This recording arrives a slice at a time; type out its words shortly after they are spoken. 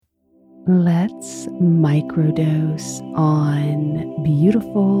Let's microdose on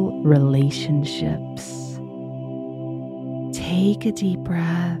beautiful relationships. Take a deep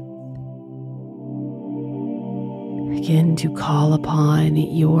breath. Begin to call upon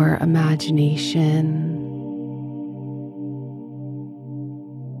your imagination.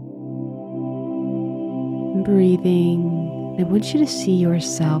 Breathing, I want you to see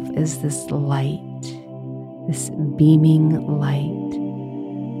yourself as this light, this beaming light.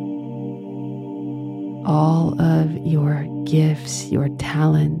 All of your gifts, your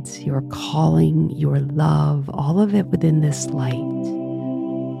talents, your calling, your love, all of it within this light.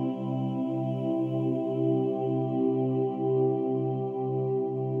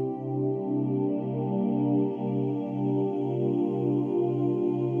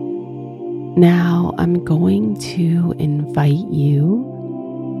 Now I'm going to invite you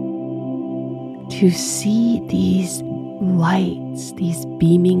to see these lights, these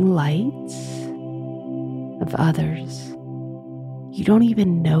beaming lights of others. You don't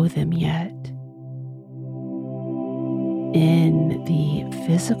even know them yet. In the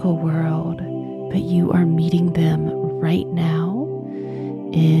physical world, but you are meeting them right now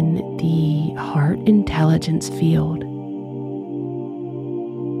in the heart intelligence field.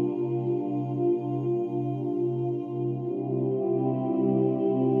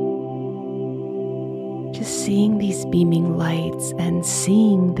 Just seeing these beaming lights and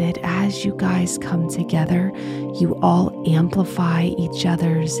seeing that as you guys come together, you all amplify each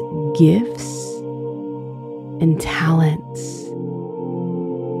other's gifts and talents,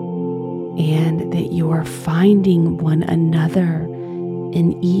 and that you are finding one another,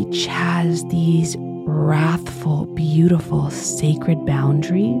 and each has these wrathful, beautiful, sacred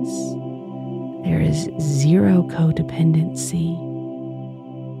boundaries. There is zero codependency.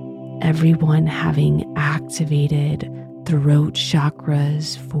 Everyone having activated throat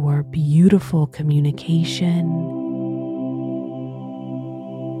chakras for beautiful communication.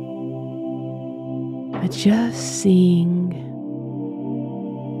 But just seeing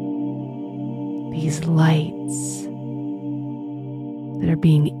these lights that are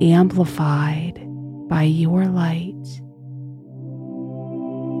being amplified by your light,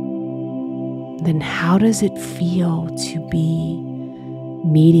 then how does it feel to be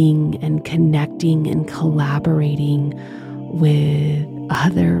meeting and connecting and collaborating with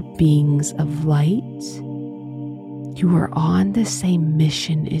other beings of light? You are on the same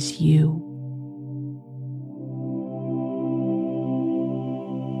mission as you.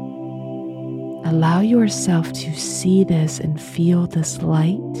 Allow yourself to see this and feel this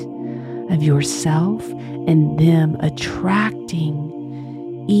light of yourself and them attracting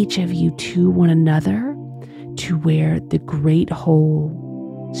each of you to one another, to where the great whole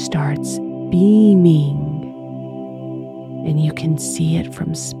starts beaming and you can see it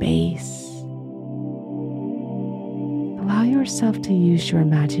from space. Allow yourself to use your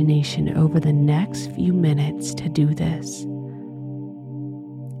imagination over the next few minutes to do this.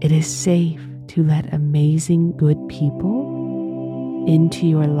 It is safe to let amazing, good people into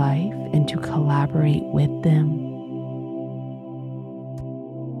your life and to collaborate with them.